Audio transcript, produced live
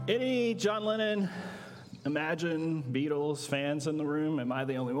Any John Lennon, Imagine, Beatles fans in the room? Am I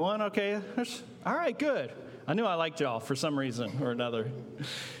the only one? Okay. All right, good. I knew I liked y'all for some reason or another.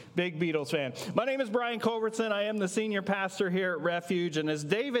 Big Beatles fan. My name is Brian Culbertson. I am the senior pastor here at Refuge. And as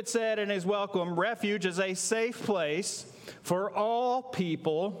David said in his welcome, Refuge is a safe place for all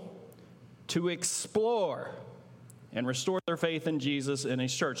people to explore and restore their faith in Jesus and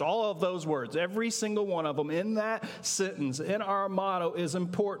His church. All of those words, every single one of them in that sentence, in our motto, is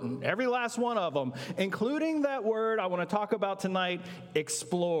important. Every last one of them, including that word I want to talk about tonight,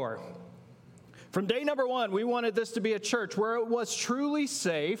 explore. From day number one, we wanted this to be a church where it was truly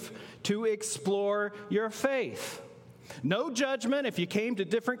safe to explore your faith. No judgment if you came to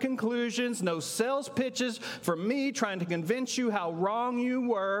different conclusions, no sales pitches from me trying to convince you how wrong you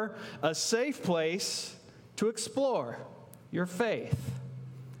were, a safe place to explore your faith.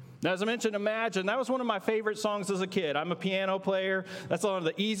 Now, as I mentioned, Imagine, that was one of my favorite songs as a kid. I'm a piano player. That's one of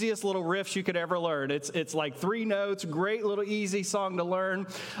the easiest little riffs you could ever learn. It's like 3 notes, great little easy song to learn.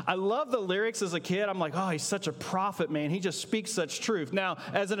 I love the lyrics as a kid. I'm like, oh, he's such a prophet, man. He just speaks such truth. Now,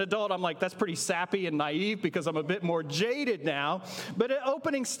 as an adult, I'm like, that's pretty sappy and naive because I'm a bit more jaded now. But an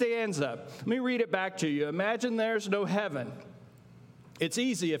opening stanza, let me read it back to you. Imagine there's no heaven. It's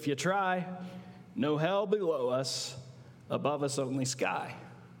easy if you try. No hell below us, above us only sky.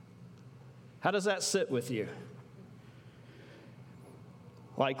 How does that sit with you?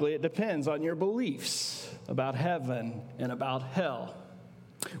 Likely it depends on your beliefs about heaven and about hell.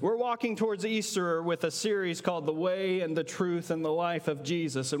 We're walking towards Easter with a series called The Way and the Truth and the Life of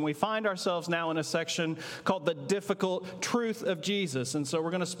Jesus. And we find ourselves now in a section called The Difficult Truth of Jesus. And so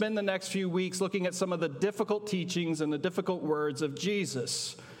we're going to spend the next few weeks looking at some of the difficult teachings and the difficult words of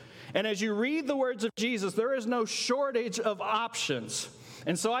Jesus. And as you read the words of Jesus, there is no shortage of options.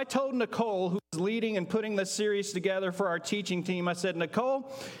 And so I told Nicole, who was leading and putting this series together for our teaching team, I said, Nicole,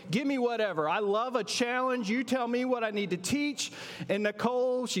 give me whatever. I love a challenge. You tell me what I need to teach. And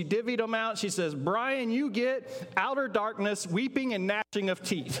Nicole, she divvied them out. She says, Brian, you get outer darkness, weeping and gnashing of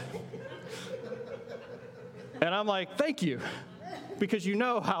teeth. And I'm like, thank you, because you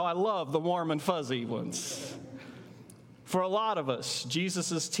know how I love the warm and fuzzy ones. For a lot of us,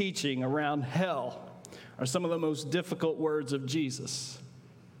 Jesus' teaching around hell are some of the most difficult words of Jesus.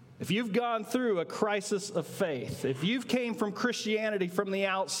 If you've gone through a crisis of faith, if you've came from Christianity from the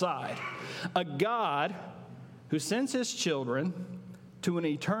outside, a God who sends His children to an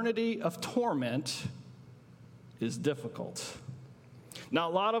eternity of torment is difficult. Now,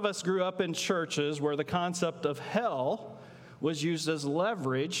 a lot of us grew up in churches where the concept of hell was used as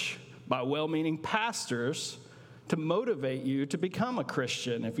leverage by well-meaning pastors to motivate you to become a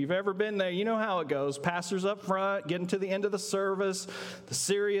Christian. If you've ever been there, you know how it goes. Pastors up front, getting to the end of the service, the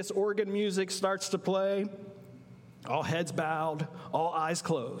serious organ music starts to play, all heads bowed, all eyes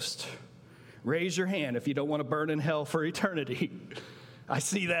closed. Raise your hand if you don't want to burn in hell for eternity. I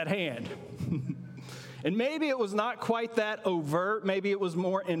see that hand. And maybe it was not quite that overt, maybe it was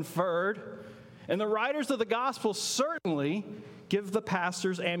more inferred. And the writers of the gospel certainly give the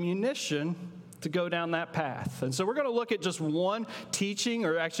pastors ammunition to go down that path. And so we're going to look at just one teaching,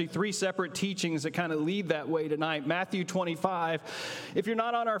 or actually 3 separate teachings that kind of lead that way tonight. Matthew 25. If you're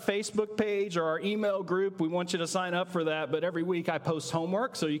not on our Facebook page or our email group, we want you to sign up for that. But every week I post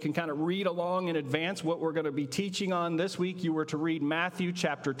homework, so you can kind of read along in advance what we're going to be teaching on. This week you were to read Matthew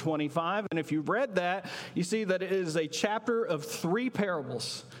chapter 25. And if you've read that, you see that it is a chapter of 3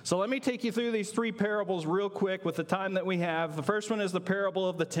 parables. So let me take you through these 3 parables real quick with the time that we have. The first one is the parable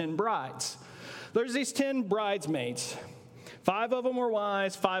of the 10 brides. There's these 10 bridesmaids. 5 of them were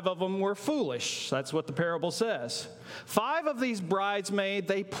wise, 5 of them were foolish. That's what the parable says. 5 of these bridesmaids,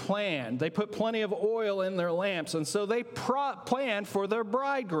 they planned. They put plenty of oil in their lamps, and so they planned for their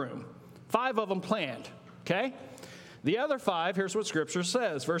bridegroom. 5 of them planned, okay? The other 5, here's what Scripture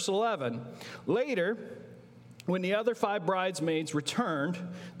says, verse 11. Later, when the other 5 bridesmaids returned,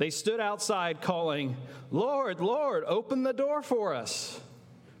 they stood outside calling, Lord, Lord, open the door for us.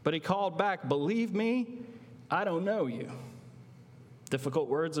 But he called back, believe me, I don't know you. Difficult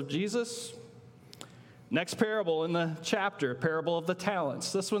words of Jesus. Next parable in the chapter, parable of the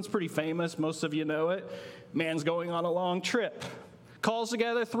talents. This one's pretty famous. Most of you know it. Man's going on a long trip. Calls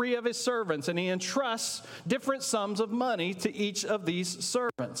together 3 of his servants, and he entrusts different sums of money to each of these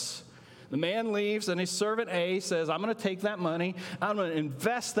servants. The man leaves, and his servant A says, I'm going to take that money, I'm going to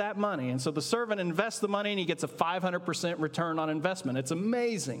invest that money. And so the servant invests the money, and he gets a 500% return on investment. It's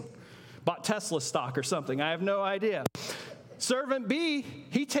amazing. Bought Tesla stock or something. I have no idea. Servant B,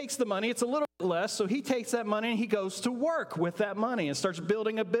 he takes the money. It's a little less, so he takes that money and he goes to work with that money and starts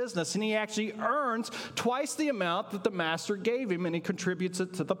building a business, and he actually earns twice the amount that the master gave him, and he contributes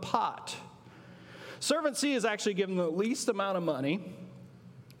it to the pot. Servant C is actually given the least amount of money,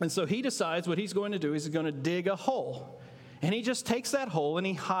 and so he decides what he's going to do is he's going to dig a hole, and he just takes that hole and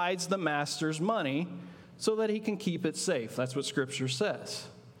he hides the master's money so that he can keep it safe. That's what Scripture says.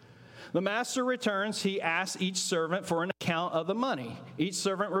 The master returns. He asks each servant for an account of the money. Each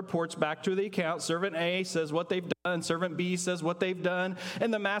servant reports back to the account. Servant A says what they've done. Servant B says what they've done.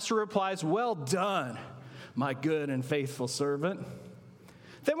 And the master replies, "Well done, my good and faithful servant."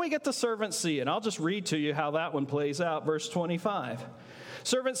 Then we get to servant C, and I'll just read to you how that one plays out. Verse 25.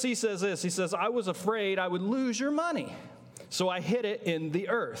 Servant C says this. He says, "I was afraid I would lose your money, so I hid it in the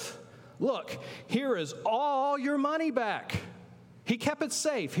earth. Look, here is all your money back." He kept it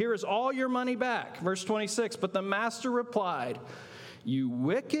safe. "Here is all your money back." Verse 26, but the master replied, "You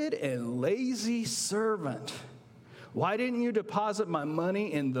wicked and lazy servant. Why didn't you deposit my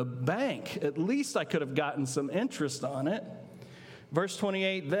money in the bank? At least I could have gotten some interest on it." Verse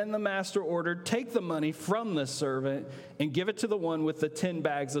 28, then the master ordered, "Take the money from this servant and give it to the one with the 10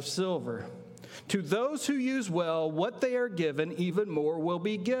 bags of silver. To those who use well what they are given, even more will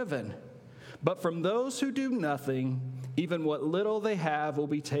be given. But from those who do nothing, even what little they have will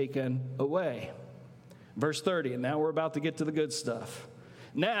be taken away." Verse 30, and now we're about to get to the good stuff.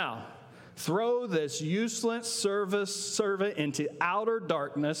 "Now, throw this useless servant into outer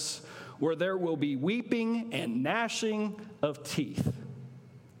darkness, where there will be weeping and gnashing of teeth."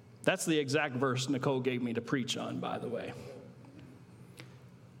 That's the exact verse Nicole gave me to preach on, by the way.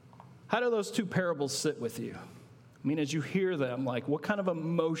 How do those two parables sit with you? I mean, as you hear them, like, what kind of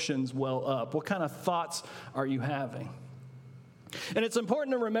emotions well up? What kind of thoughts are you having? And it's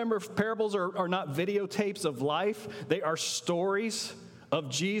important to remember parables are not videotapes of life. They are stories of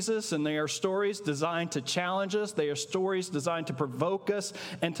Jesus, and they are stories designed to challenge us. They are stories designed to provoke us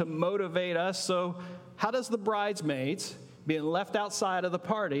and to motivate us. So how does the bridesmaids being left outside of the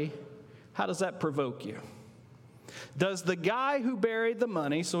party, how does that provoke you? Does the guy who buried the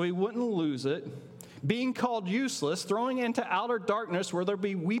money so he wouldn't lose it, being called useless, throwing into outer darkness where there'll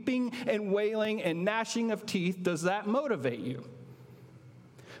be weeping and wailing and gnashing of teeth, does that motivate you?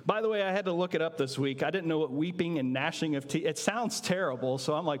 By the way, I had to look it up this week. I didn't know what weeping and gnashing of teeth, it sounds terrible,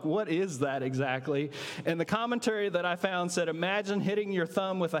 so I'm like, what is that exactly? And the commentary that I found said, imagine hitting your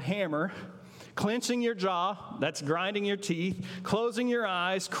thumb with a hammer, clenching your jaw, that's grinding your teeth, closing your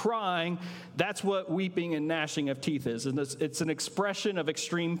eyes, crying. That's what weeping and gnashing of teeth is. And it's an expression of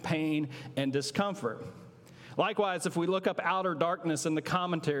extreme pain and discomfort. Likewise, if we look up outer darkness in the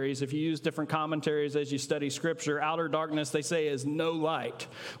commentaries, if you use different commentaries as you study Scripture, outer darkness, they say, is no light,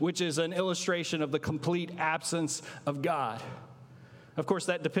 which is an illustration of the complete absence of God. Of course,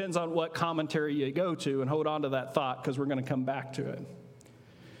 that depends on what commentary you go to, and hold on to that thought because we're going to come back to it.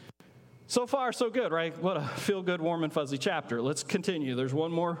 So far, so good, right? What a feel-good, warm and fuzzy chapter. Let's continue. There's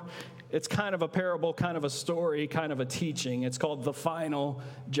one more. It's kind of a parable, kind of a story, kind of a teaching. It's called the final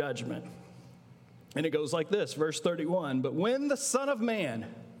judgment. And it goes like this, verse 31. But when the Son of Man,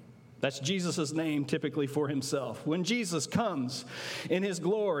 that's Jesus' name typically for himself, when Jesus comes in his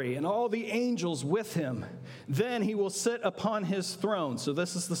glory and all the angels with him, then he will sit upon his throne. So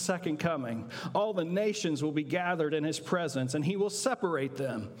this is the second coming. All the nations will be gathered in his presence, and he will separate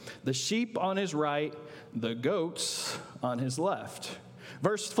them, the sheep on his right, the goats on his left.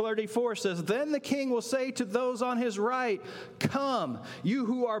 Verse 34 says, then the king will say to those on his right, come, you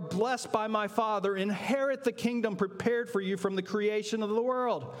who are blessed by my Father, inherit the kingdom prepared for you from the creation of the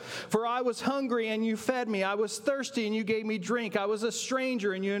world. For I was hungry and you fed me. I was thirsty and you gave me drink. I was a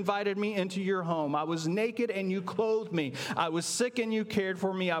stranger and you invited me into your home. I was naked and you clothed me. I was sick and you cared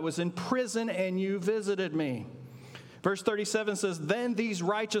for me. I was in prison and you visited me. Verse 37 says, then these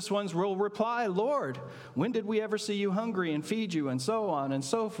righteous ones will reply, Lord, when did we ever see you hungry and feed you, and so on and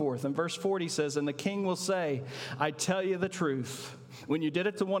so forth. And verse 40 says, and the king will say, I tell you the truth. When you did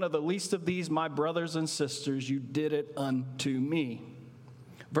it to one of the least of these, my brothers and sisters, you did it unto me.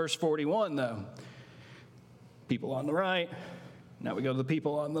 Verse 41, though, people on the right. Now we go to the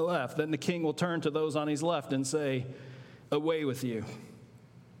people on the left. Then the king will turn to those on his left and say, away with you,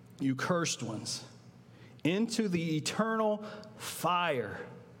 you cursed ones, into the eternal fire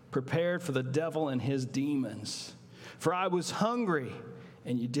prepared for the devil and his demons. For I was hungry,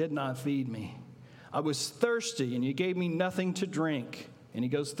 and you did not feed me. I was thirsty, and you gave me nothing to drink. And he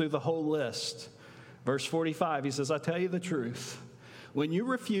goes through the whole list. Verse 45, he says, I tell you the truth. When you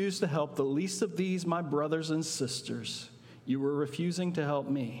refuse to help the least of these, my brothers and sisters, you were refusing to help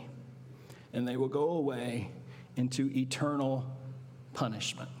me. And they will go away into eternal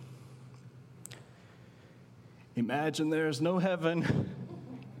punishment. Imagine there's no heaven.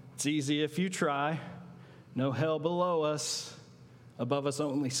 It's easy if you try. No hell below us, above us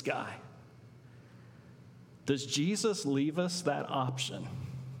only sky. Does Jesus leave us that option?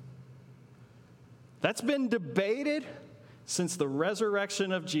 That's been debated since the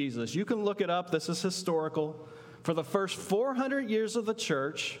resurrection of Jesus. You can look it up. This is historical. For the first 400 years of the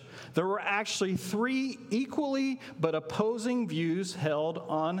church, there were actually 3 equally but opposing views held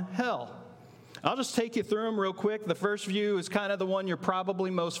on hell. I'll just take you through them real quick. The first view is kind of the one you're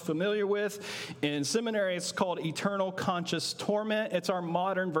probably most familiar with. In seminary, it's called eternal conscious torment. It's our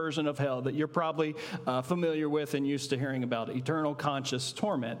modern version of hell that you're probably familiar with and used to hearing about, eternal conscious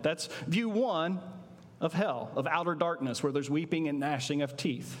torment. That's view 1 of hell, of outer darkness, where there's weeping and gnashing of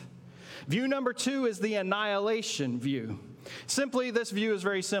teeth. View number 2 is the annihilation view. Simply, this view is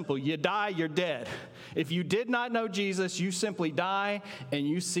very simple. You die, you're dead. If you did not know Jesus, you simply die and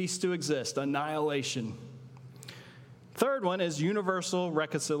you cease to exist. Annihilation. Third one is universal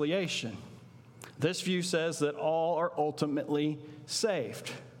reconciliation. This view says that all are ultimately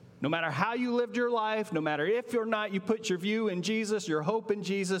saved. No matter how you lived your life, no matter if or not you put your view in Jesus, your hope in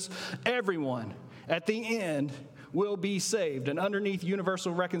Jesus, everyone at the end will be saved. And underneath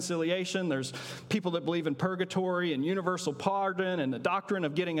universal reconciliation, there's people that believe in purgatory and universal pardon and the doctrine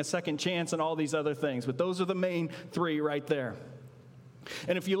of getting a second chance and all these other things. But those are the main 3 right there.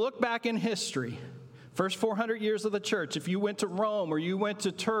 And if you look back in history, first 400 years of the church, if you went to Rome or you went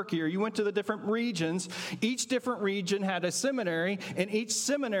to Turkey or you went to the different regions, each different region had a seminary, and each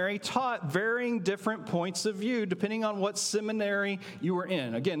seminary taught varying different points of view depending on what seminary you were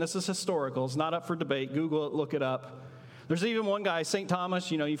in. Again, this is historical. It's not up for debate. Google it, look it up. There's even one guy, St.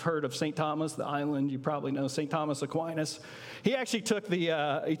 Thomas. You know, you've heard of St. Thomas, the island. You probably know St. Thomas Aquinas. He actually took the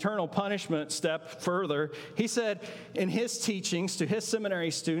eternal punishment step further. He said in his teachings to his seminary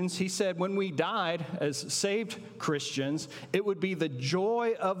students, he said when we died as saved Christians, it would be the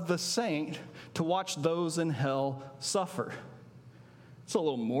joy of the saint to watch those in hell suffer. It's a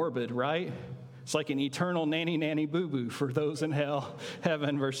little morbid, right? It's like an eternal nanny boo-boo for those in hell,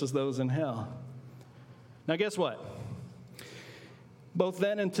 heaven versus those in hell. Now guess what? Both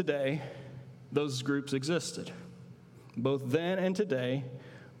then and today, those groups existed. Both then and today,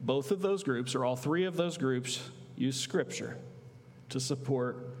 both of those groups, or all 3 of those groups, use Scripture to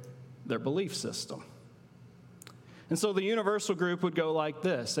support their belief system. And so the universal group would go like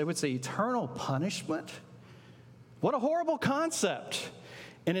this. They would say, eternal punishment? What a horrible concept.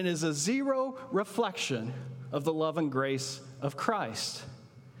 And it is a zero reflection of the love and grace of Christ.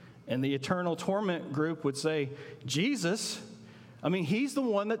 And the eternal torment group would say, Jesus, he's the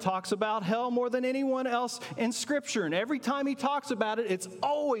one that talks about hell more than anyone else in Scripture. And every time he talks about it, it's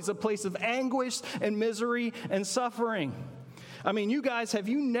always a place of anguish and misery and suffering. You guys, have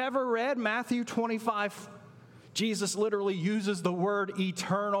you never read Matthew 25? Jesus literally uses the word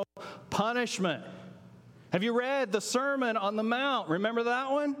eternal punishment. Have you read the Sermon on the Mount? Remember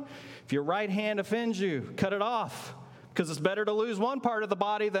that one? If your right hand offends you, cut it off. Because it's better to lose one part of the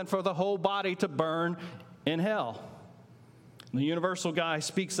body than for the whole body to burn in hell. The universal guy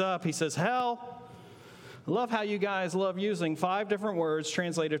speaks up. He says, hell. I love how you guys love using 5 different words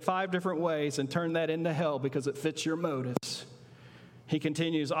translated 5 different ways and turn that into hell because it fits your motives. He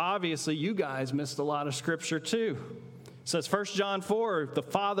continues, obviously, you guys missed a lot of Scripture too. It says 1 John 4, the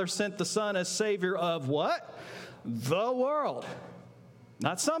Father sent the Son as Savior of what? The world.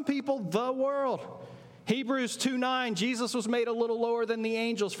 Not some people, the world. Hebrews 2:9, Jesus was made a little lower than the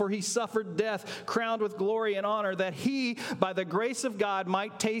angels, for he suffered death, crowned with glory and honor, that he, by the grace of God,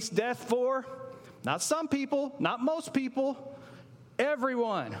 might taste death for, not some people, not most people,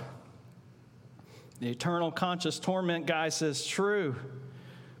 everyone. The eternal conscious torment guy says, true,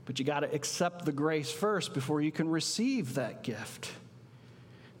 but you got to accept the grace first before you can receive that gift.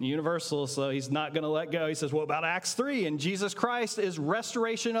 The universalist, so he's not going to let go. He says, what about Acts 3? And Jesus Christ is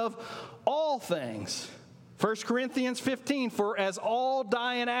restoration of all things. 1 Corinthians 15, for as all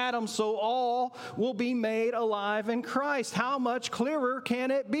die in Adam, so all will be made alive in Christ. How much clearer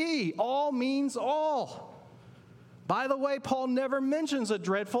can it be? All means all. By the way, Paul never mentions a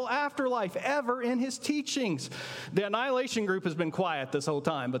dreadful afterlife ever in his teachings. The annihilation group has been quiet this whole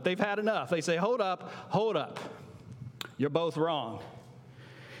time, but they've had enough. They say, hold up. You're both wrong.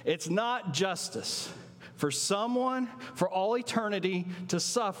 It's not justice for someone for all eternity to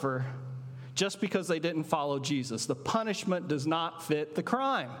suffer just because they didn't follow Jesus. The punishment does not fit the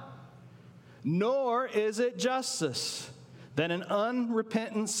crime. Nor is it justice that an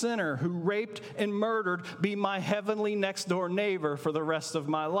unrepentant sinner who raped and murdered be my heavenly next door neighbor for the rest of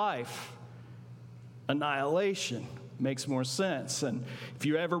my life. Annihilation makes more sense. And if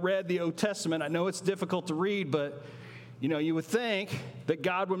you ever read the Old Testament, I know it's difficult to read, but you would think that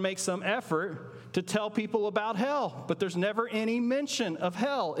God would make some effort to tell people about hell, but there's never any mention of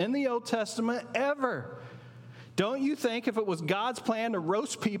hell in the Old Testament ever. Don't you think if it was God's plan to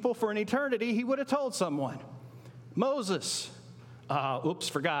roast people for an eternity, he would have told someone? Moses,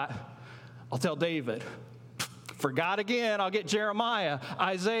 forgot. I'll tell David. Forgot again, I'll get Jeremiah,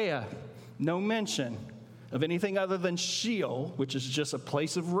 Isaiah. No mention of anything other than Sheol, which is just a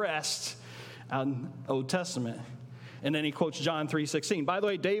place of rest out in the Old Testament. And then he quotes John 3:16. By the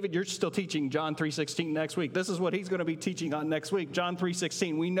way, David, you're still teaching John 3:16 next week. This is what he's going to be teaching on next week. John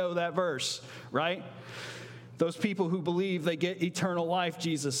 3:16. We know that verse, right? Those people who believe they get eternal life,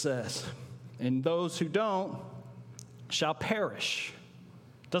 Jesus says. And those who don't shall perish.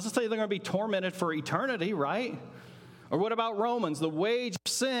 Doesn't say they're going to be tormented for eternity, right? Or what about Romans? The wage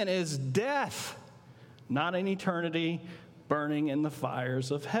of sin is death, not an eternity burning in the fires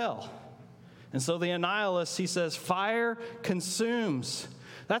of hell. And so the annihilist, he says, fire consumes.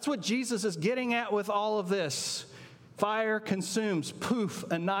 That's what Jesus is getting at with all of this. Fire consumes, poof,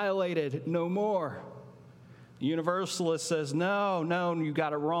 annihilated, no more. The universalist says, no, you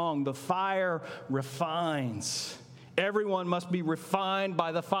got it wrong. The fire refines. Everyone must be refined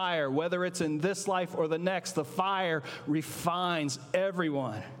by the fire, whether it's in this life or the next. The fire refines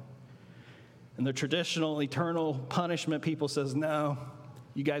everyone. And the traditional eternal punishment people says, no,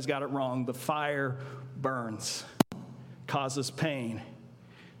 you guys got it wrong. The fire burns, causes pain.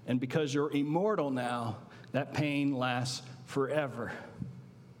 And because you're immortal now, that pain lasts forever.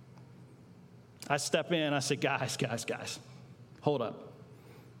 I step in, I say, guys, hold up.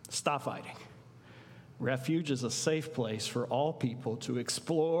 Stop fighting. Refuge is a safe place for all people to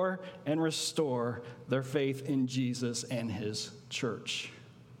explore and restore their faith in Jesus and his church.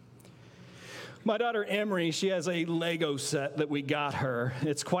 My daughter Emery, she has a Lego set that we got her.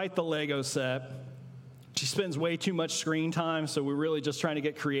 It's quite the Lego set. She spends way too much screen time, so we're really just trying to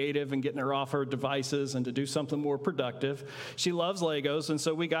get creative and getting her off her devices and to do something more productive. She loves Legos, and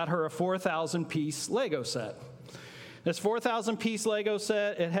so we got her a 4,000-piece Lego set. This 4,000-piece Lego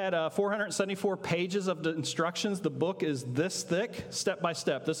set, it had 474 pages of the instructions. The book is this thick, step by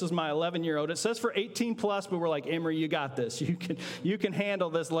step. This is my 11-year-old. It says for 18 plus, but we're like, Emery, you got this. You can handle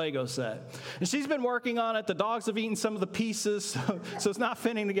this Lego set. And she's been working on it. The dogs have eaten some of the pieces, so it's not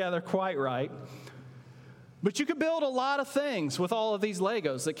fitting together quite right. But you could build a lot of things with all of these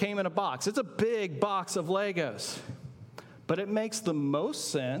Legos that came in a box. It's a big box of Legos. But it makes the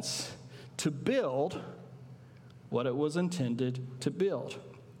most sense to build what it was intended to build.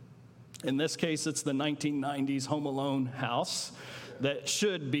 In this case, it's the 1990s Home Alone house that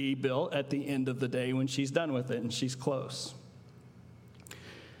should be built at the end of the day when she's done with it and she's close.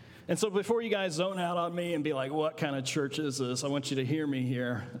 And so before you guys zone out on me and be like, what kind of church is this? I want you to hear me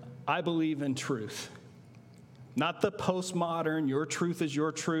here. I believe in truth. Not the postmodern, your truth is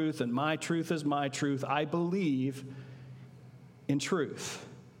your truth and my truth is my truth. I believe in truth.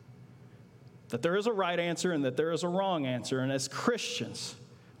 That there is a right answer and that there is a wrong answer. And as Christians,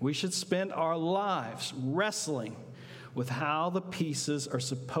 we should spend our lives wrestling with how the pieces are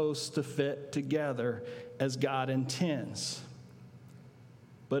supposed to fit together as God intends.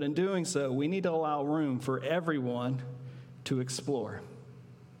 But in doing so, we need to allow room for everyone to explore.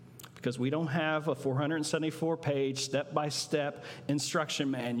 Because we don't have a 474-page, step-by-step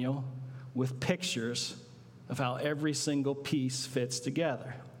instruction manual with pictures of how every single piece fits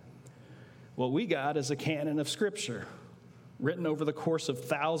together. What we got is a canon of Scripture, written over the course of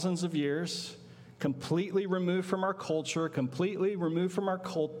thousands of years, completely removed from our culture, completely removed from our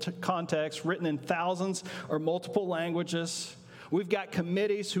context, written in thousands or multiple languages. We've got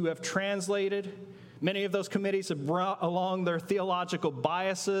committees who have translated. Many of those committees have brought along their theological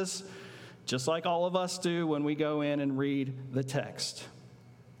biases, just like all of us do when we go in and read the text.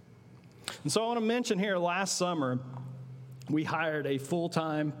 And so I want to mention here, last summer, we hired a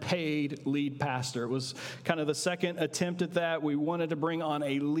full-time paid lead pastor. It was kind of the second attempt at that. We wanted to bring on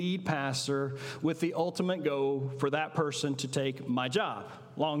a lead pastor with the ultimate goal for that person to take my job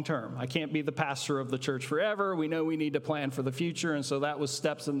long term. I can't be the pastor of the church forever. We know we need to plan for the future, and so that was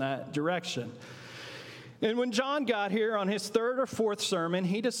steps in that direction. And when John got here on his third or fourth sermon,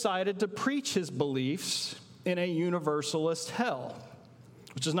 he decided to preach his beliefs in a universalist hell,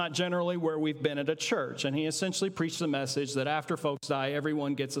 which is not generally where we've been at a church. And he essentially preached the message that after folks die,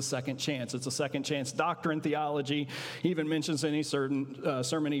 everyone gets a second chance. It's a second chance doctrine, theology. He even mentions in a certain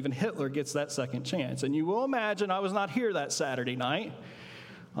sermon, even Hitler gets that second chance. And you will imagine I was not here that Saturday night.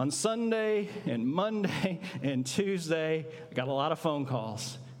 On Sunday and Monday and Tuesday, I got a lot of phone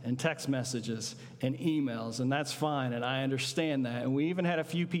calls. and text messages and emails, and that's fine, and I understand that. And we even had a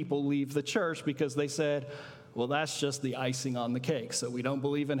few people leave the church because they said, well, that's just the icing on the cake, so we don't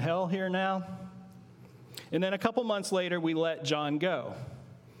believe in hell here now. And then a couple months later, we let John go.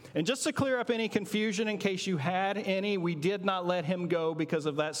 And just to clear up any confusion, in case you had any, we did not let him go because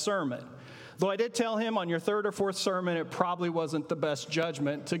of that sermon. Though I did tell him on your third or fourth sermon, it probably wasn't the best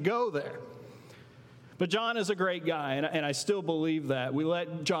judgment to go there. But John is a great guy, and I still believe that. We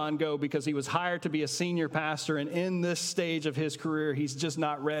let John go because he was hired to be a senior pastor, and in this stage of his career, he's just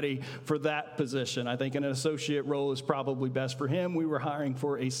not ready for that position. I think an associate role is probably best for him. We were hiring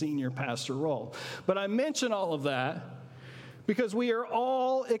for a senior pastor role. But I mention all of that because we are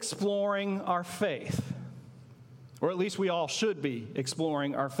all exploring our faith, or at least we all should be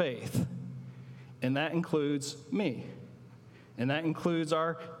exploring our faith. And that includes me, and that includes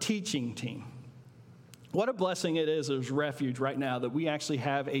our teaching team. What a blessing it is as Refuge right now that we actually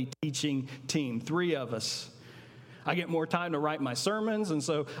have a teaching team, 3 of us. I get more time to write my sermons, and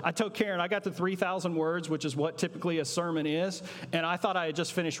so I told Karen I got to 3,000 words, which is what typically a sermon is, and I thought I had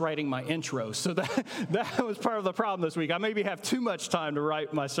just finished writing my intro, so that was part of the problem this week. I maybe have too much time to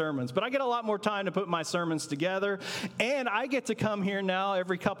write my sermons, but I get a lot more time to put my sermons together, and I get to come here now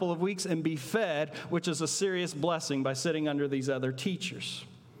every couple of weeks and be fed, which is a serious blessing by sitting under these other teachers.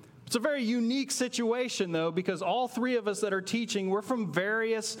 It's a very unique situation, though, because all 3 of us that are teaching, we're from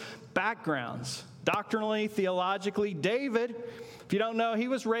various backgrounds, doctrinally, theologically. David, if you don't know, he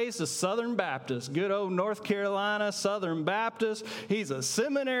was raised a Southern Baptist, good old North Carolina Southern Baptist. He's a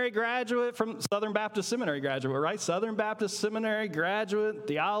seminary graduate from Southern Baptist Seminary graduate, right? Southern Baptist Seminary graduate,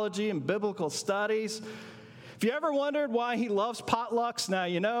 theology and biblical studies. If you ever wondered why he loves potlucks, now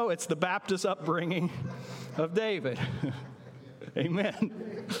you know it's the Baptist upbringing of David.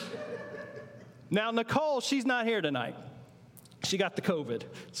 Amen. Now, Nicole, she's not here tonight. She got the COVID,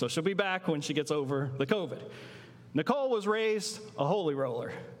 so she'll be back when she gets over the COVID. Nicole was raised a holy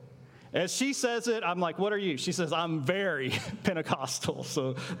roller. As she says it, I'm like, what are you? She says, I'm very Pentecostal.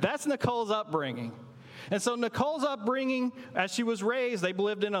 So that's Nicole's upbringing. And so Nicole's upbringing, as she was raised, they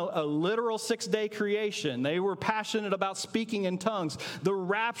lived in a literal 6-day creation. They were passionate about speaking in tongues. The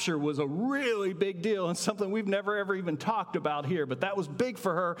rapture was a really big deal and something we've never ever even talked about here, but that was big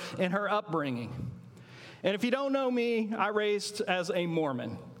for her in her upbringing. And if you don't know me, I raised as a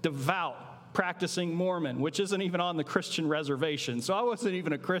Mormon, devout, practicing Mormon, which isn't even on the Christian reservation. So I wasn't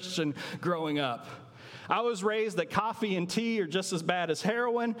even a Christian growing up. I was raised that coffee and tea are just as bad as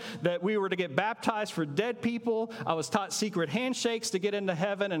heroin, that we were to get baptized for dead people. I was taught secret handshakes to get into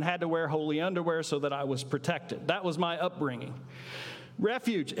heaven and had to wear holy underwear so that I was protected. That was my upbringing.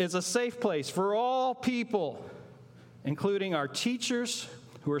 Refuge is a safe place for all people, including our teachers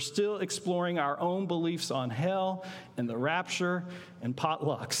who are still exploring our own beliefs on hell and the rapture and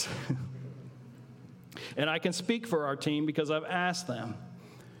potlucks. And I can speak for our team because I've asked them.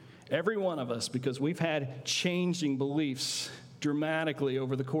 Every one of us, because we've had changing beliefs dramatically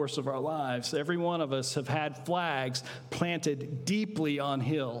over the course of our lives. Every one of us have had flags planted deeply on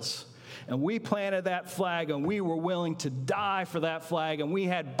hills. And we planted that flag, and we were willing to die for that flag, and we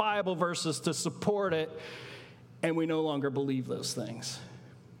had Bible verses to support it, and we no longer believe those things.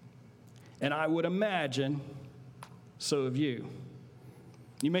 And I would imagine so have you.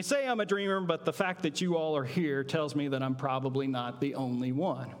 You may say I'm a dreamer, but the fact that you all are here tells me that I'm probably not the only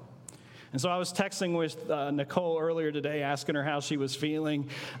one. And so I was texting with Nicole earlier today, asking her how she was feeling.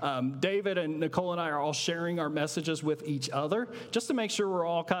 David and Nicole and I are all sharing our messages with each other, just to make sure we're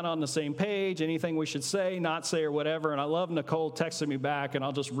all kind of on the same page, anything we should say, not say, or whatever. And I love Nicole texting me back, and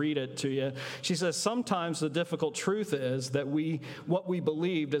I'll just read it to you. She says, sometimes the difficult truth is that what we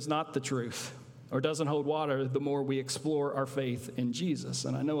believed is not the truth, or doesn't hold water the more we explore our faith in Jesus.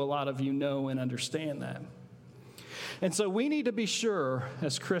 And I know a lot of you know and understand that. And so we need to be sure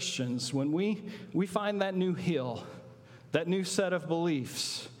as Christians, when we find that new hill, that new set of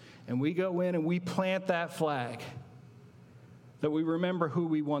beliefs, and we go in and we plant that flag, that we remember who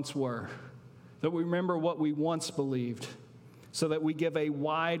we once were, that we remember what we once believed, so that we give a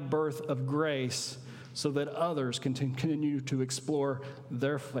wide berth of grace so that others can continue to explore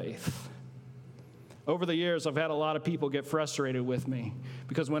their faith. Over the years, I've had a lot of people get frustrated with me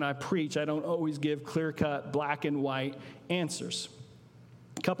because when I preach, I don't always give clear-cut, black and white answers.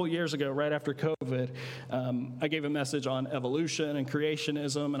 A couple years ago, right after COVID, I gave a message on evolution and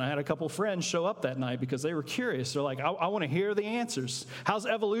creationism, and I had a couple friends show up that night because they were curious. They're like, I want to hear the answers. How's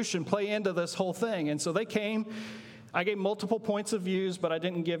evolution play into this whole thing? And so they came. I gave multiple points of views, but I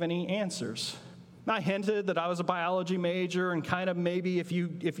didn't give any answers. I hinted that I was a biology major, and kind of maybe if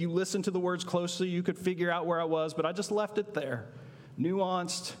you listen to the words closely, you could figure out where I was, but I just left it there.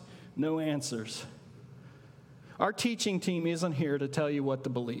 nuanced, no answers. Our teaching team isn't here to tell you what to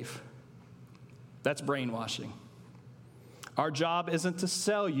believe. That's brainwashing. Our job isn't to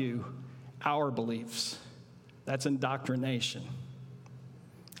sell you our beliefs. That's indoctrination.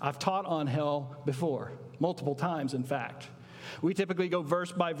 I've taught on hell before, multiple times, in fact. We typically go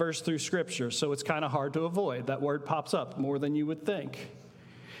verse by verse through Scripture, so it's kind of hard to avoid. That word pops up more than you would think.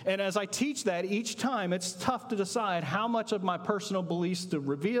 And as I teach that each time, it's tough to decide how much of my personal beliefs to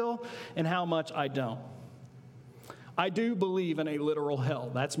reveal and how much I don't. I do believe in a literal hell.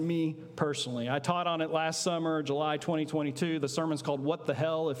 That's me personally. I taught on it last summer, July 2022. The sermon's called What the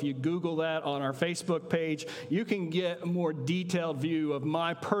Hell. If you Google that on our Facebook page, you can get a more detailed view of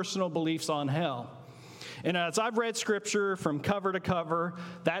my personal beliefs on hell. And as I've read Scripture from cover to cover,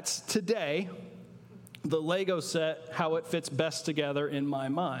 that's today the Lego set, how it fits best together in my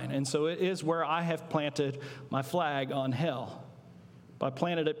mind. And so it is where I have planted my flag on hell. But I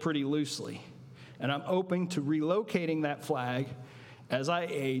planted it pretty loosely. And I'm open to relocating that flag as I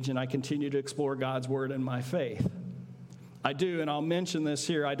age and I continue to explore God's word and my faith. I do, and I'll mention this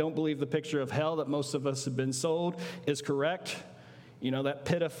here, I don't believe the picture of hell that most of us have been sold is correct. You know, that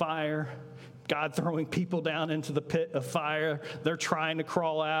pit of fire, God throwing people down into the pit of fire. They're trying to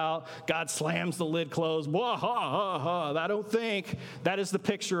crawl out. God slams the lid closed. Wah, ha, ha, ha. I don't think that is the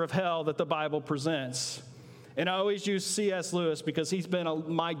picture of hell that the Bible presents. And I always use C.S. Lewis because he's been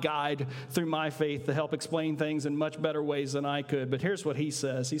my guide through my faith to help explain things in much better ways than I could. But here's what he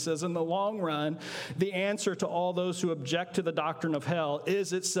says. He says, in the long run, the answer to all those who object to the doctrine of hell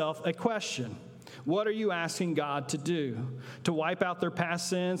is itself a question. What are you asking God to do? To wipe out their past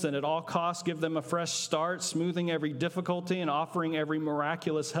sins and at all costs give them a fresh start, smoothing every difficulty and offering every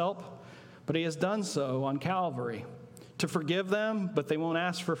miraculous help? But he has done so on Calvary. To forgive them, but they won't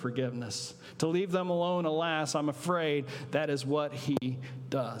ask for forgiveness. To leave them alone, alas, I'm afraid that is what he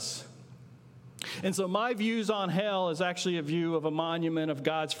does. And so my views on hell is actually a view of a monument of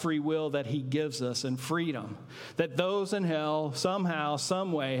God's free will that he gives us and freedom. That those in hell somehow,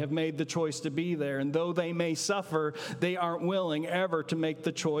 some way have made the choice to be there. And though they may suffer, they aren't willing ever to make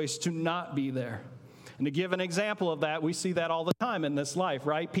the choice to not be there. And to give an example of that, we see that all the time in this life,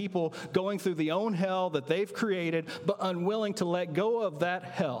 right? People going through the own hell that they've created, but unwilling to let go of that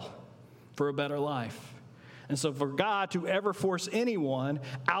hell for a better life. And so for God to ever force anyone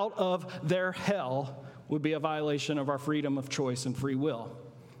out of their hell would be a violation of our freedom of choice and free will.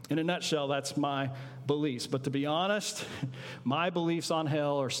 In a nutshell, that's my beliefs. But to be honest, my beliefs on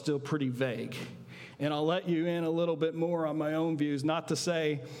hell are still pretty vague. And I'll let you in a little bit more on my own views, not to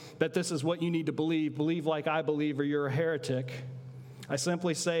say that this is what you need to believe like I believe, or you're a heretic. I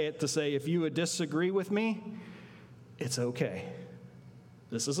simply say it to say, if you would disagree with me, it's okay.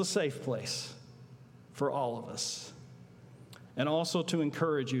 This is a safe place for all of us. And also to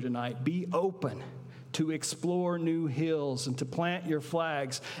encourage you tonight, be open to explore new hills and to plant your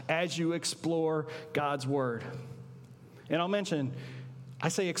flags as you explore God's word. And I'll mention, I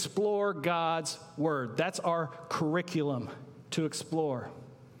say explore God's word. That's our curriculum to explore.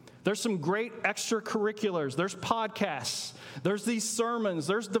 There's some great extracurriculars. There's podcasts. There's these sermons.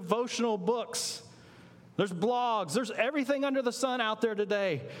 There's devotional books. There's blogs. There's everything under the sun out there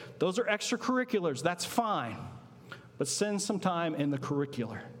today. Those are extracurriculars. That's fine. But spend some time in the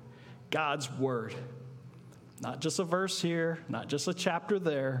curricular. God's word. Not just a verse here, not just a chapter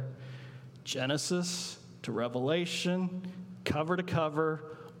there. Genesis to Revelation, cover to cover,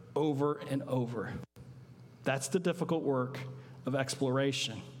 over and over. That's the difficult work of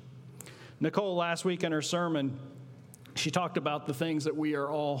exploration. Nicole, last week in her sermon, she talked about the things that we are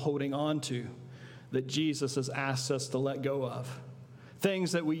all holding on to, that Jesus has asked us to let go of.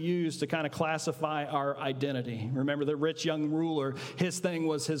 Things that we use to kind of classify our identity. Remember the rich young ruler, his thing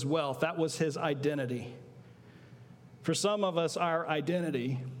was his wealth. That was his identity. For some of us, our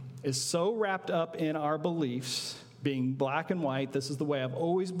identity is so wrapped up in our beliefs, being black and white, this is the way I've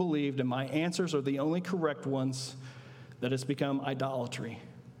always believed, and my answers are the only correct ones, that it's become idolatry.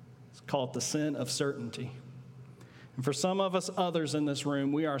 It's called the sin of certainty. And for some of us others in this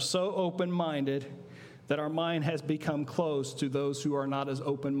room, we are so open-minded that our mind has become closed to those who are not as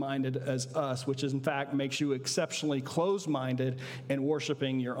open-minded as us, which in fact makes you exceptionally closed-minded and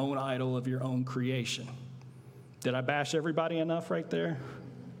worshiping your own idol of your own creation. Did I bash everybody enough right there?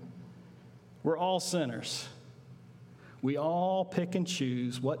 We're all sinners. We all pick and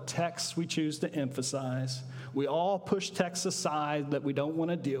choose what texts we choose to emphasize. We all push texts aside that we don't want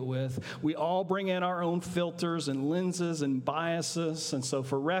to deal with. We all bring in our own filters and lenses and biases. And so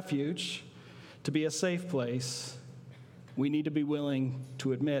for refuge, to be a safe place, we need to be willing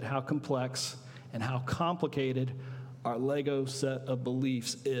to admit how complex and how complicated our Lego set of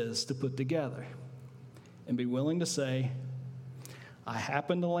beliefs is to put together and be willing to say, I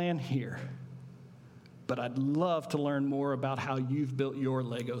happen to land here, but I'd love to learn more about how you've built your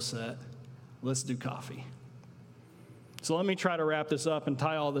Lego set. Let's do coffee. So let me try to wrap this up and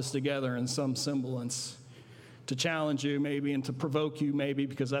tie all this together in some semblance to challenge you maybe and to provoke you maybe,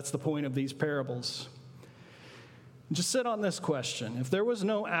 because that's the point of these parables. Just sit on this question. If there was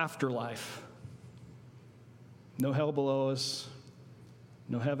no afterlife, no hell below us,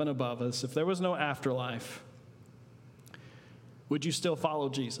 no heaven above us, if there was no afterlife, would you still follow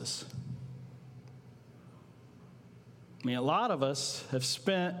Jesus? I mean, a lot of us have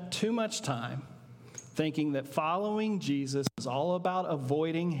spent too much time thinking that following Jesus is all about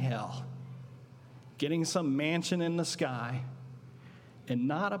avoiding hell, getting some mansion in the sky, and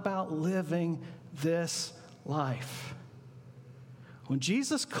not about living this life. When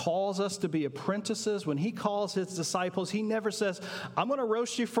Jesus calls us to be apprentices, when he calls his disciples, he never says, I'm going to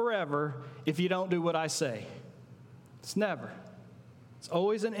roast you forever if you don't do what I say. It's never. It's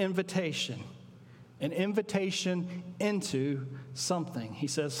always an invitation into something. He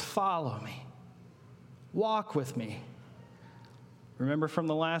says, follow me. Walk with me. Remember from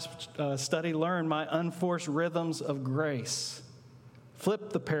the last study, learn my unforced rhythms of grace.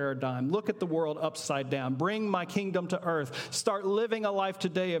 Flip the paradigm. Look at the world upside down. Bring my kingdom to earth. Start living a life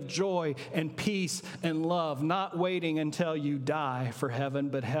today of joy and peace and love, not waiting until you die for heaven,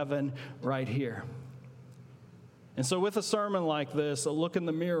 but heaven right here. And so with a sermon like this, a look in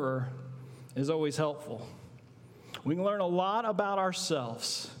the mirror is always helpful. We can learn a lot about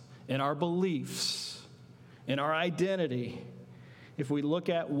ourselves and our beliefs and our identity if we look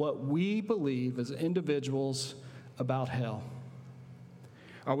at what we believe as individuals about hell.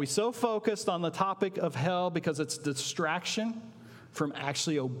 Are we so focused on the topic of hell because it's a distraction from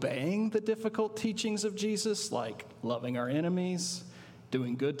actually obeying the difficult teachings of Jesus, like loving our enemies,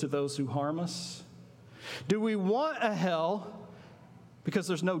 doing good to those who harm us? Do we want a hell because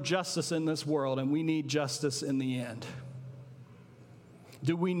there's no justice in this world and we need justice in the end?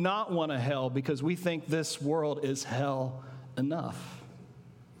 Do we not want a hell because we think this world is hell enough?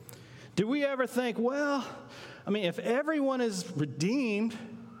 Do we ever think, well, I mean, if everyone is redeemed,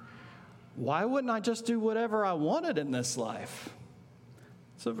 why wouldn't I just do whatever I wanted in this life?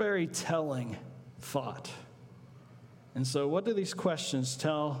 It's a very telling thought. And so what do these questions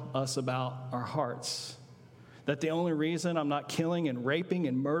tell us about our hearts? That the only reason I'm not killing and raping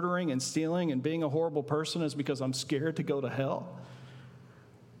and murdering and stealing and being a horrible person is because I'm scared to go to hell?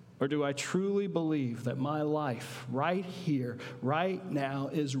 Or do I truly believe that my life right here, right now,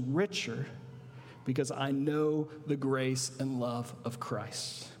 is richer because I know the grace and love of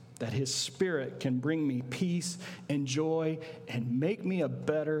Christ? That his Spirit can bring me peace and joy and make me a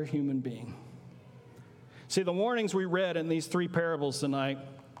better human being. See, the warnings we read in these three parables tonight,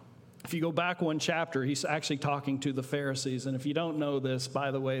 if you go back one chapter, he's actually talking to the Pharisees. And if you don't know this, by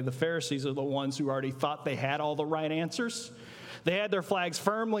the way, the Pharisees are the ones who already thought they had all the right answers. They had their flags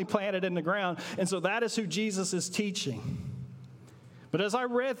firmly planted in the ground. And so that is who Jesus is teaching. But as I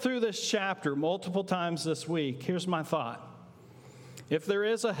read through this chapter multiple times this week, here's my thought. If there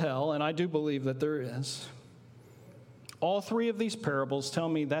is a hell, and I do believe that there is, all three of these parables tell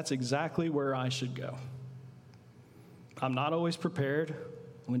me that's exactly where I should go. I'm not always prepared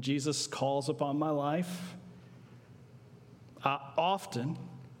when Jesus calls upon my life. I often,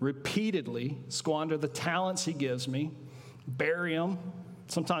 repeatedly squander the talents he gives me, bury them,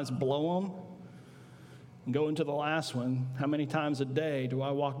 sometimes blow them, and go into the last one. How many times a day do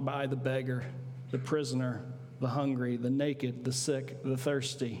I walk by the beggar, the prisoner, the hungry, the naked, the sick, the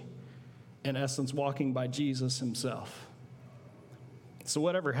thirsty, in essence, walking by Jesus himself? So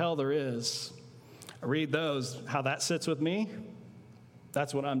whatever hell there is, I read those, how that sits with me,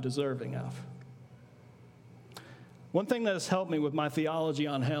 that's what I'm deserving of. One thing that has helped me with my theology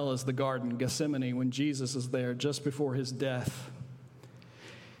on hell is the Garden, Gethsemane, when Jesus is there just before his death.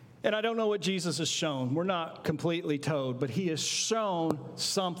 And I don't know what Jesus has shown. We're not completely told, but he has shown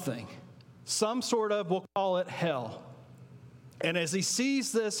something. Some sort of, we'll call it hell. And as he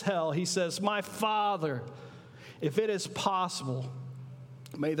sees this hell, he says, my Father, if it is possible,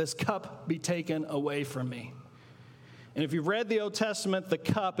 may this cup be taken away from me. And if you've read the Old Testament, the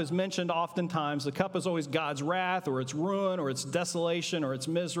cup is mentioned oftentimes. The cup is always God's wrath or its ruin or its desolation or its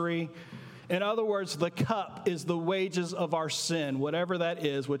misery. In other words, the cup is the wages of our sin, whatever that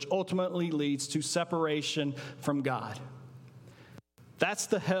is, which ultimately leads to separation from God. That's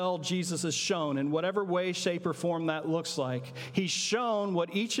the hell Jesus has shown in whatever way, shape, or form that looks like. He's shown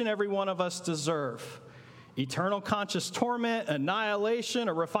what each and every one of us deserve. eternal conscious torment, annihilation,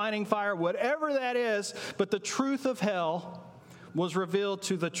 a refining fire, whatever that is. But the truth of hell was revealed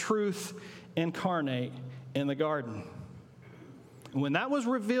to the truth incarnate in the garden. And when that was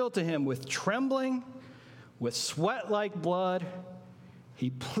revealed to him with trembling, with sweat like blood, he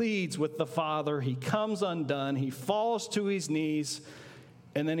pleads with the Father. He comes undone. He falls to his knees.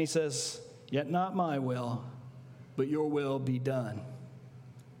 And then he says, "Yet not my will, but your will be done."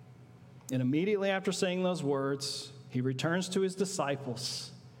 And immediately after saying those words, he returns to his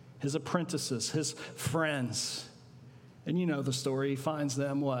disciples, his apprentices, his friends. And you know the story. He finds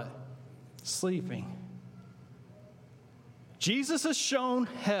them what? Sleeping. Jesus has shown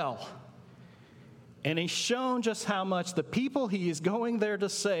hell. And he's shown just how much the people he is going there to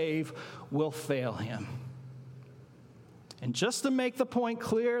save will fail him. And just to make the point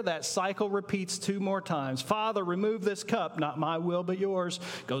clear, that cycle repeats 2 more times. "Father, remove this cup, not my will but yours."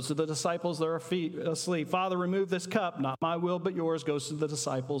 Goes to the disciples that are asleep. "Father, remove this cup, not my will but yours." Goes to the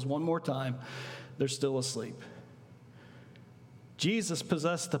disciples 1 more time. They're still asleep. Jesus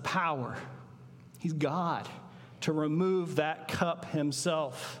possessed the power. He's God to remove that cup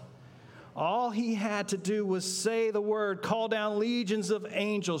himself. All he had to do was say the word, call down legions of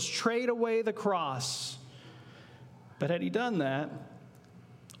angels, trade away the cross. But had he done that,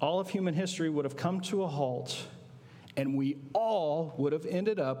 all of human history would have come to a halt, and we all would have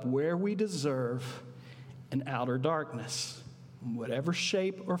ended up where we deserve, in outer darkness, in whatever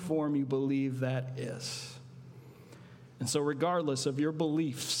shape or form you believe that is. And so regardless of your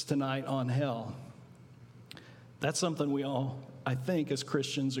beliefs tonight on hell, that's something we all, I think, as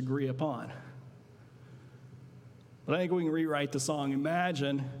Christians agree upon. But I think we can rewrite the song.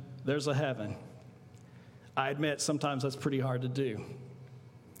 Imagine there's a heaven. I admit sometimes that's pretty hard to do.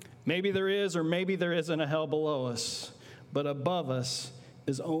 Maybe there is or maybe there isn't a hell below us, but above us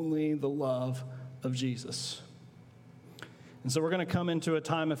is only the love of Jesus. And so we're going to come into a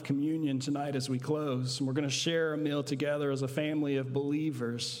time of communion tonight as we close, and we're going to share a meal together as a family of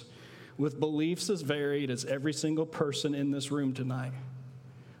believers with beliefs as varied as every single person in this room tonight.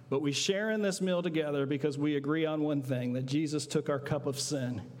 But we share in this meal together because we agree on one thing, that Jesus took our cup of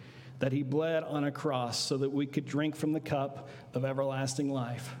sin, that he bled on a cross so that we could drink from the cup of everlasting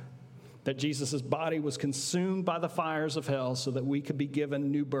life, that Jesus' body was consumed by the fires of hell so that we could be given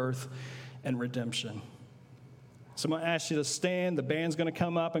new birth and redemption. So I'm going to ask you to stand. The band's going to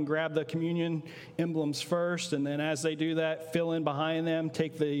come up and grab the communion emblems first. And then as they do that, fill in behind them.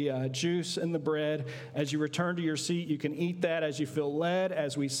 Take the juice and the bread. As you return to your seat, you can eat that as you feel led.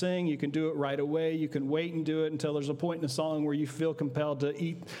 As we sing, you can do it right away. You can wait and do it until there's a point in the song where you feel compelled to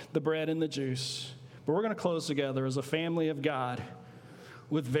eat the bread and the juice. But we're going to close together as a family of God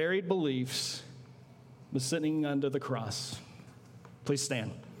with varied beliefs, but sitting under the cross. Please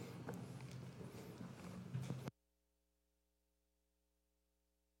stand.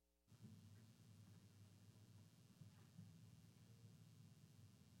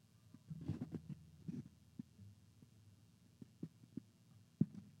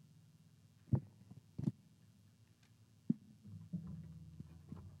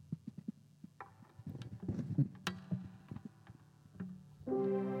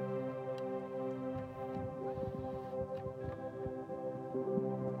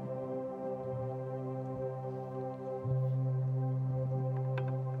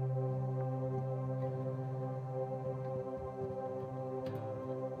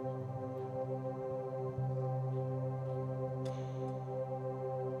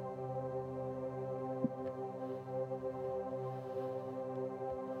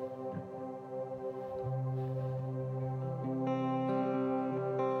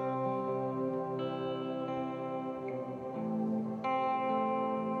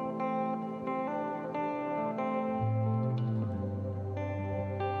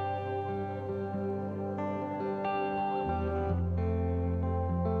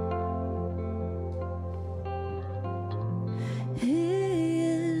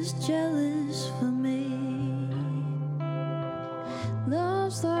 Jealous for me,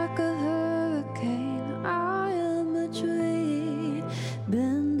 love's like a hurricane. I am a tree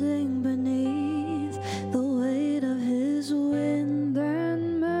bending beneath the weight of his wind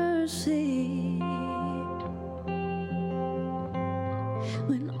and mercy.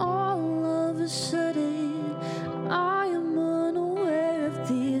 When all of a sudden I am unaware of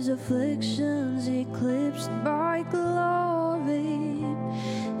these afflictions eclipsed by glory,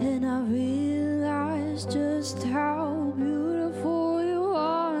 and I realize just how beautiful you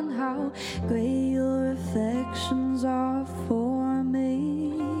are and how great your affections are for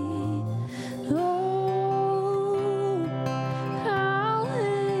me. Oh, how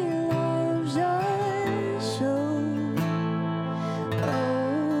he loves us.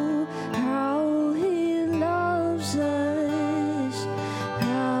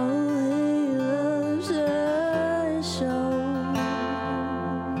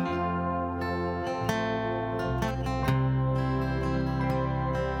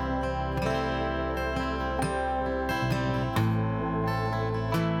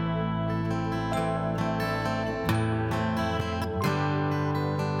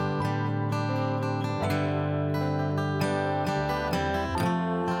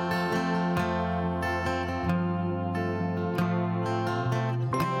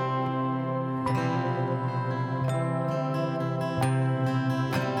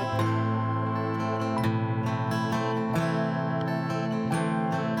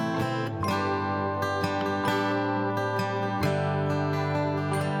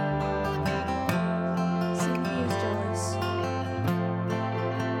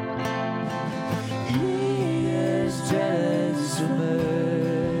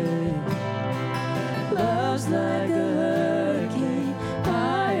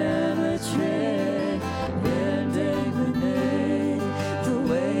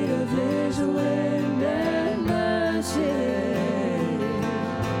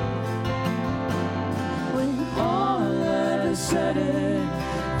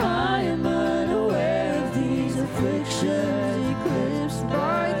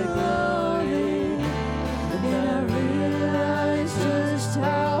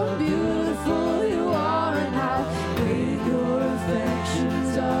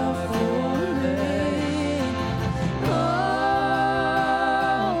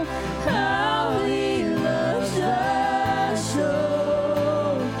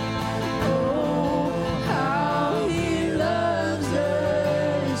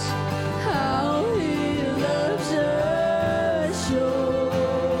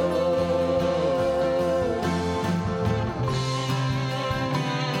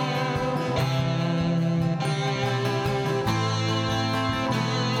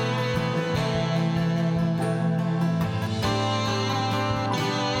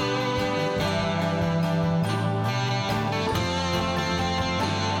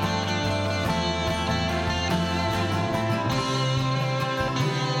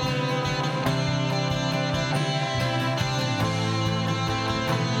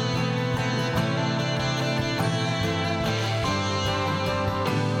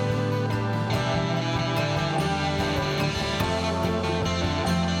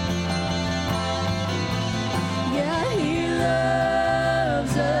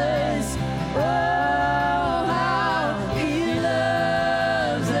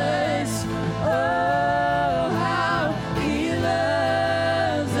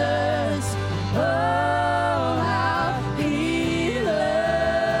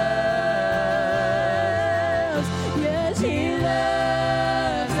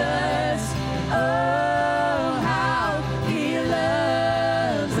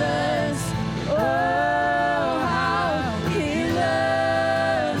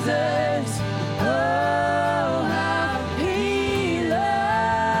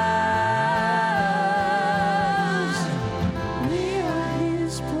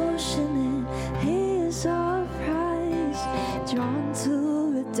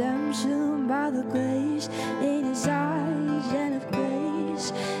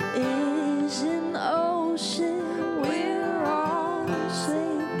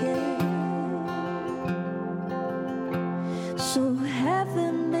 sinking. So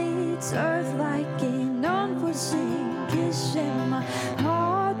heaven meets earth like an unforeseen kiss, and my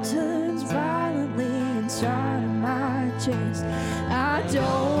heart turns violently inside of my chest. I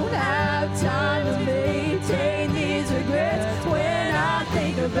don't have time to maintain these regrets when I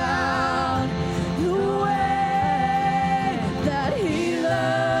think about the way that he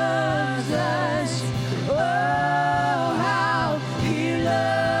loves us. Oh, how he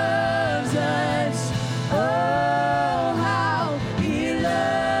loves us. Oh, how he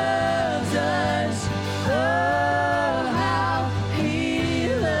loves us. Oh, how he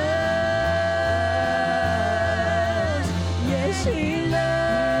loves. Yes, he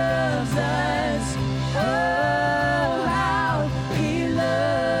loves us. Oh, how he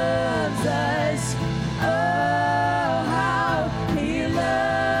loves us. Oh, how he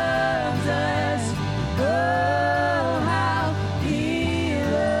loves us. Oh, how he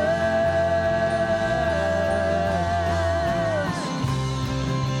loves.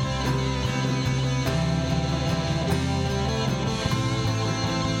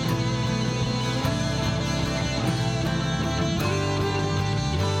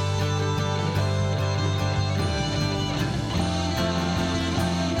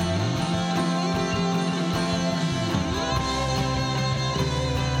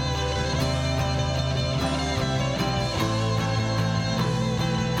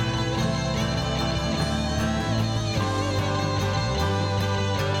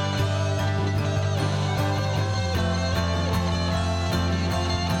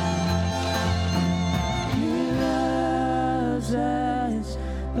 He loves us.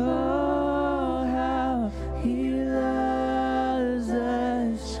 Oh, how he loves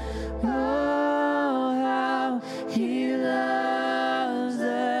us. Oh, how he loves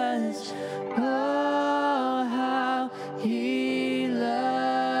us. Oh, how he loves.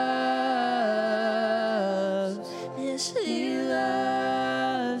 Yes, he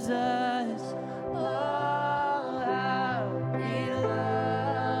loves us. Oh, how he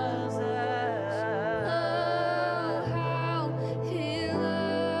loves us. Oh, how he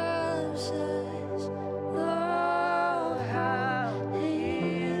loves us. Oh, how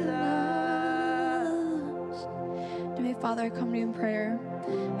he loves. Dear Father, I come to you in prayer.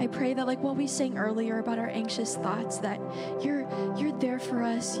 I pray that, like what we sang earlier about our anxious thoughts, that you're there for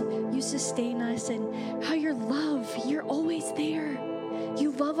us. You sustain us, and how your love, you're always there.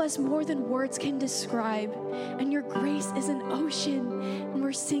 You love us more than words can describe, and your grace is an ocean, and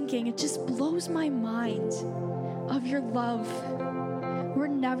we're sinking. It just blows my mind of your love. We're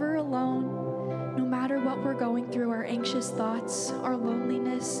never alone. No matter what we're going through, our anxious thoughts, our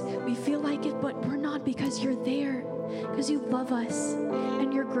loneliness, we feel like it, but we're not, because you're there, because you love us,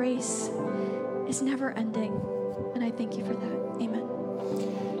 and your grace is never ending. And I thank you for that. Amen.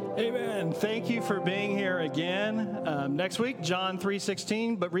 Amen. Thank you for being here again. Next week, John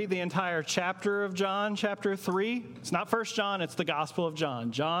 3:16, but read the entire chapter of John, chapter 3. It's not 1 John, it's the Gospel of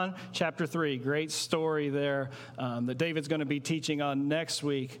John. John, chapter 3. Great story there that David's going to be teaching on next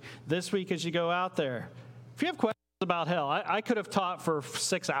week. This week, as you go out there, if you have questions about hell, I could have taught for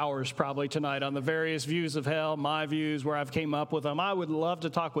 6 hours probably tonight on the various views of hell, my views, where I've came up with them. I would love to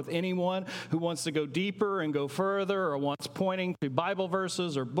talk with anyone who wants to go deeper and go further, or wants pointing to Bible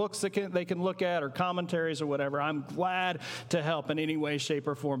verses or books that they can look at, or commentaries or whatever. I'm glad to help in any way, shape,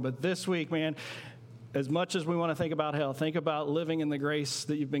 or form. But this week, man, as much as we want to think about hell, think about living in the grace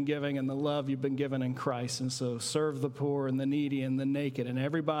that you've been given and the love you've been given in Christ. And so serve the poor and the needy and the naked and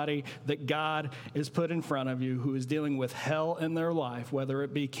everybody that God has put in front of you who is dealing with hell in their life, whether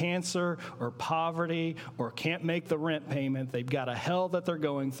it be cancer or poverty or can't make the rent payment. They've got a hell that they're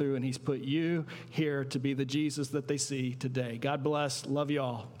going through, and he's put you here to be the Jesus that they see today. God bless. Love you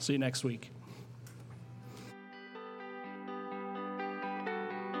all. See you next week.